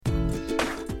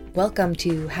Welcome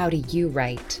to How Do You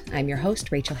Write? I'm your host,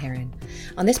 Rachel Herron.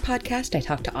 On this podcast, I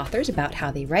talk to authors about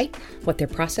how they write, what their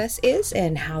process is,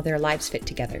 and how their lives fit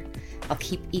together. I'll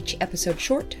keep each episode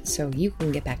short so you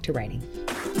can get back to writing.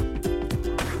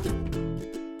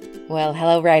 Well,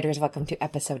 hello writers. Welcome to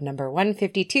episode number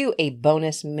 152, a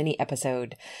bonus mini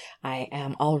episode. I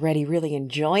am already really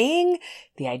enjoying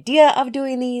the idea of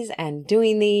doing these,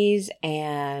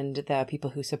 and the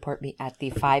people who support me at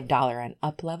the $5 and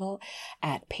up level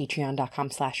at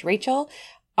patreon.com/Rachel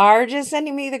are just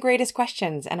sending me the greatest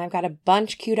questions, and I've got a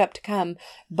bunch queued up to come.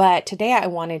 But today I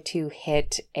wanted to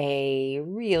hit a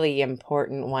really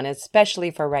important one,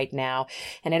 especially for right now.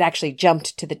 And it actually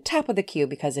jumped to the top of the queue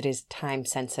because it is time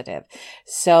sensitive.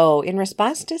 So in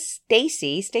response to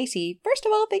Stacy, first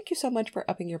of all, thank you so much for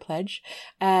upping your pledge.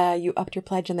 You upped your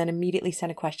pledge and then immediately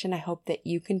sent a question. I hope that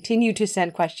you continue to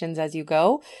send questions as you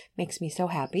go. Makes me so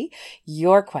happy.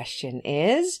 Your question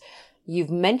is,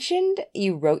 you've mentioned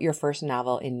you wrote your first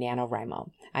novel in NaNoWriMo.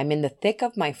 I'm in the thick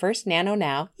of my first Nano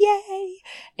now. Yay!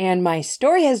 And my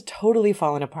story has totally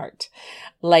fallen apart.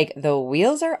 Like the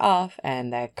wheels are off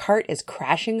and the cart is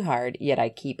crashing hard, yet I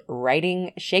keep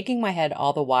writing, shaking my head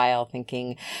all the while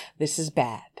thinking, this is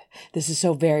bad. This is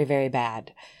so very, very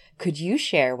bad. Could you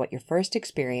share what your first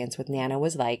experience with Nano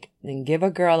was like and give a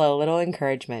girl a little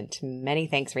encouragement? Many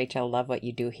thanks, Rachel. Love what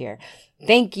you do here.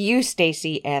 Thank you,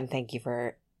 Stacy, and thank you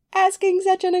for asking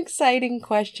such an exciting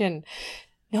question.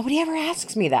 Nobody ever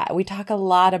asks me that. We talk a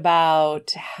lot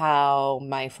about how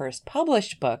my first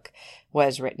published book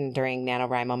was written during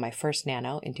NaNoWriMo, my first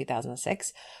Nano in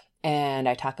 2006. And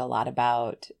I talk a lot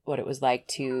about what it was like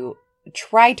to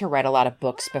try to write a lot of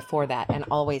books before that and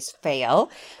always fail.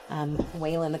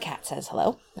 Waylon the cat says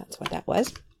hello. That's what that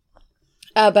was.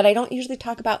 But I don't usually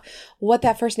talk about what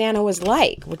that first Nano was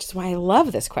like, which is why I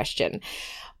love this question.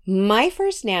 My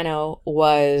first Nano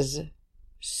was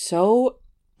so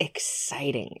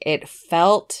exciting. It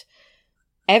felt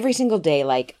every single day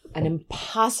like an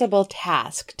impossible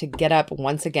task to get up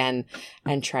once again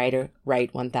and try to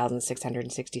write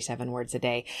 1,667 words a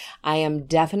day. I am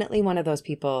definitely one of those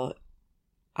people.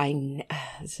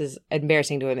 This is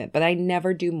embarrassing to admit, but I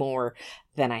never do more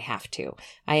than I have to.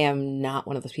 I am not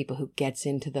one of those people who gets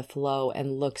into the flow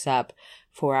and looks up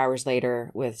 4 hours later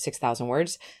with 6,000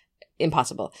 words.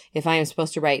 Impossible. If I am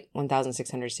supposed to write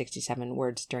 1,667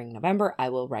 words during November, I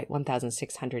will write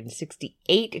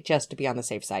 1,668 just to be on the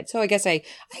safe side. So I guess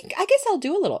I'll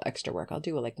do a little extra work. I'll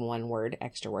do like 1 word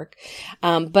extra work.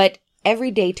 But every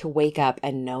day to wake up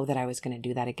and know that I was going to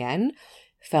do that again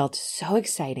felt so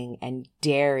exciting and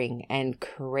daring and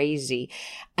crazy.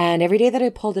 And every day that I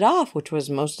pulled it off, which was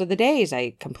most of the days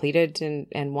I completed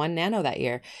and won Nano that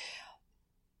year,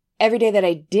 every day that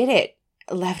I did it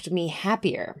left me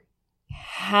happier.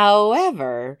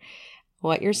 However,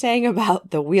 what you're saying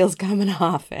about the wheels coming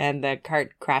off and the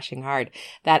cart crashing hard,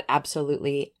 that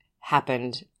absolutely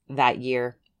happened that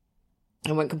year.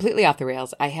 I went completely off the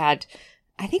rails. I had,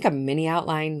 I think, a mini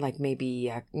outline, like maybe,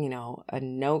 a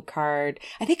note card.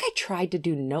 I think I tried to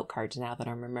do note cards now that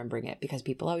I'm remembering it, because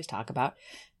people always talk about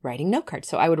writing note cards.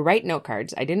 So I would write note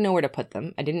cards. I didn't know where to put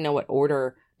them. I didn't know what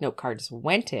order note cards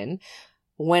went in.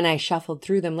 When I shuffled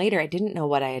through them later, I didn't know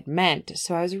what I had meant.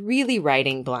 So I was really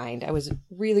writing blind. I was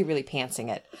really, really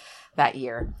pantsing it that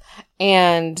year.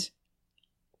 And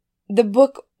the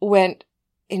book went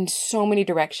in so many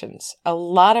directions. A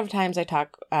lot of times I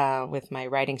talk with my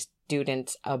writing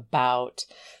students about,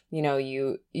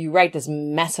 you write this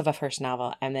mess of a first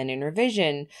novel, and then in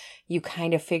revision, you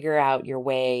kind of figure out your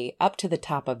way up to the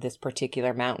top of this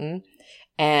particular mountain,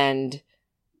 and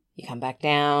you come back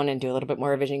down and do a little bit more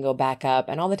revision, go back up,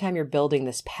 and all the time you're building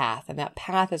this path, and that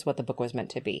path is what the book was meant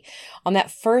to be. On that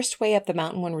first way up the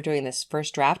mountain, when we're doing this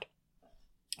first draft,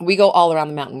 we go all around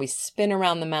the mountain. We spin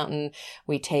around the mountain.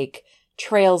 We take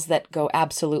trails that go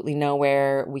absolutely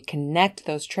nowhere. We connect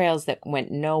those trails that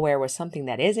went nowhere with something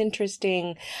that is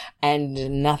interesting,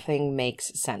 and nothing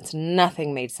makes sense.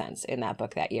 Nothing made sense in that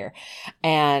book that year.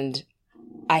 And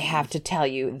I have to tell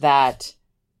you that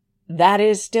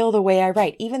is still the way I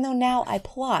write, even though now I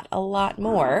plot a lot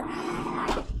more.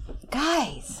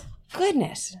 Guys,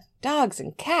 goodness, dogs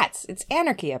and cats, it's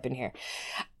anarchy up in here.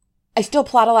 I still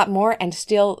plot a lot more, and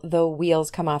still the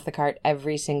wheels come off the cart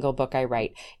every single book I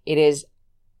write. It is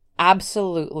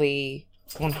absolutely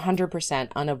 100%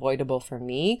 unavoidable for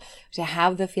me to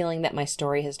have the feeling that my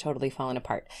story has totally fallen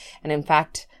apart. And in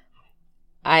fact,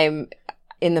 I'm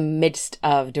in the midst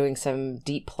of doing some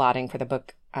deep plotting for the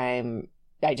book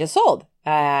I just sold,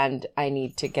 and I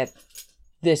need to get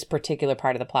this particular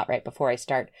part of the plot right before I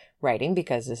start writing,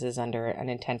 because this is under an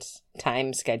intense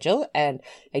time schedule and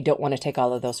I don't want to take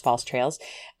all of those false trails.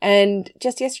 And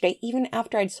just yesterday, even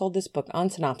after I'd sold this book on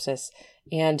synopsis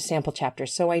and sample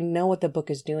chapters, so I know what the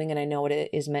book is doing and I know what it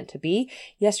is meant to be,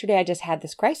 yesterday I just had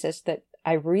this crisis that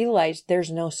I realized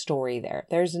there's no story there.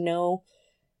 There's no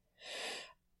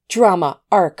drama,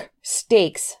 arc,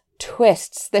 stakes,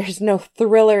 twists. There's no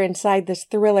thriller inside this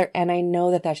thriller. And I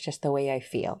know that that's just the way I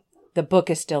feel. The book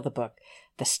is still the book.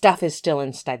 The stuff is still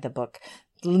inside the book.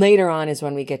 Later on is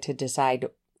when we get to decide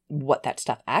what that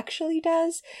stuff actually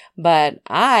does. But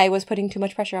I was putting too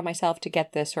much pressure on myself to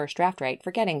get this first draft right,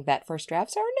 forgetting that first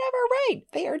drafts are never right.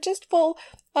 They are just full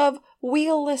of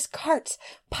wheelless carts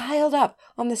piled up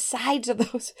on the sides of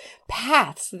those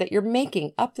paths that you're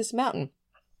making up this mountain.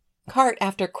 Cart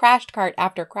after crashed cart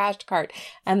after crashed cart.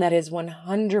 And that is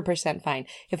 100% fine.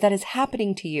 If that is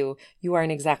happening to you, you are in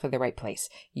exactly the right place.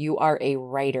 You are a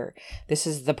writer. This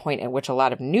is the point at which a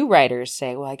lot of new writers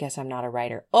say, well, I guess I'm not a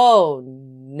writer. Oh,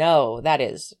 no, that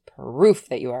is proof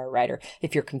that you are a writer.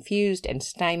 If you're confused and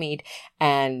stymied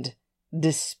and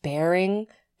despairing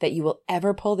that you will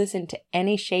ever pull this into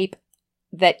any shape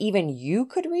that even you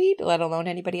could read, let alone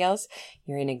anybody else,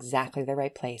 you're in exactly the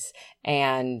right place.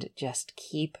 And just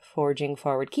keep forging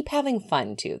forward. Keep having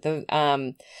fun too.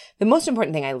 The most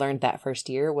important thing I learned that first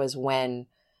year was when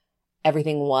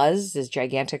everything was this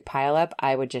gigantic pileup,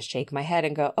 I would just shake my head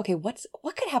and go, okay, what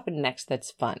could happen next that's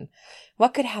fun?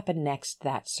 What could happen next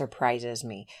that surprises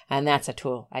me? And that's a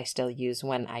tool I still use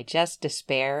when I just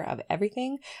despair of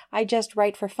everything. I just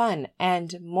write for fun.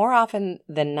 And more often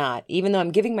than not, even though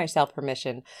I'm giving myself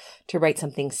permission to write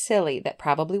something silly that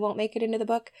probably won't make it into the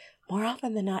book, more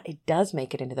often than not, it does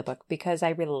make it into the book because I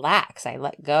relax, I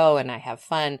let go, and I have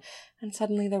fun. And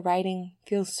suddenly the writing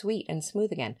feels sweet and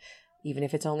smooth again, even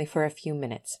if it's only for a few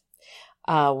minutes.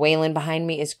 Waylon behind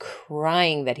me is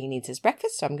crying that he needs his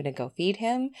breakfast, so I'm going to go feed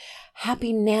him.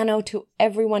 Happy Nano to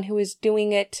everyone who is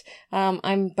doing it.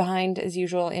 I'm behind as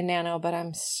usual in Nano, but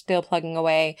I'm still plugging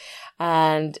away.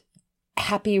 And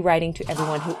happy writing to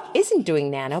everyone who isn't doing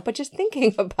Nano, but just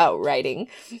thinking about writing.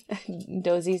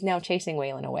 Dosie's now chasing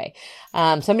Waylon away.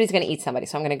 Somebody's going to eat somebody,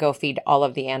 so I'm going to go feed all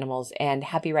of the animals. And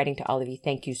happy writing to all of you.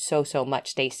 Thank you so, so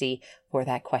much, Stacy, for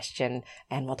that question.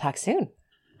 And we'll talk soon.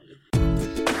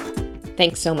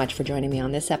 Thanks so much for joining me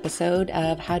on this episode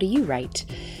of How Do You Write?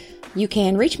 You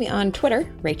can reach me on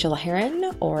Twitter, Rachel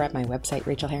Herron, or at my website,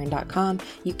 rachelherron.com.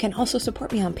 You can also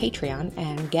support me on Patreon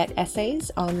and get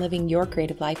essays on living your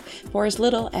creative life for as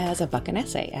little as $1 an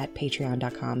essay at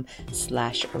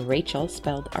patreon.com/Rachel,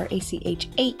 spelled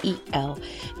Rachel.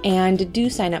 And do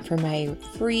sign up for my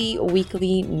free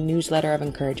weekly newsletter of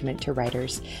encouragement to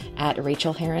writers at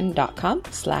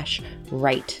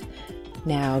rachelherron.com/write.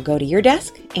 Now go to your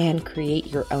desk and create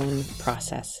your own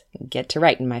process. Get to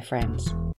writing, my friends.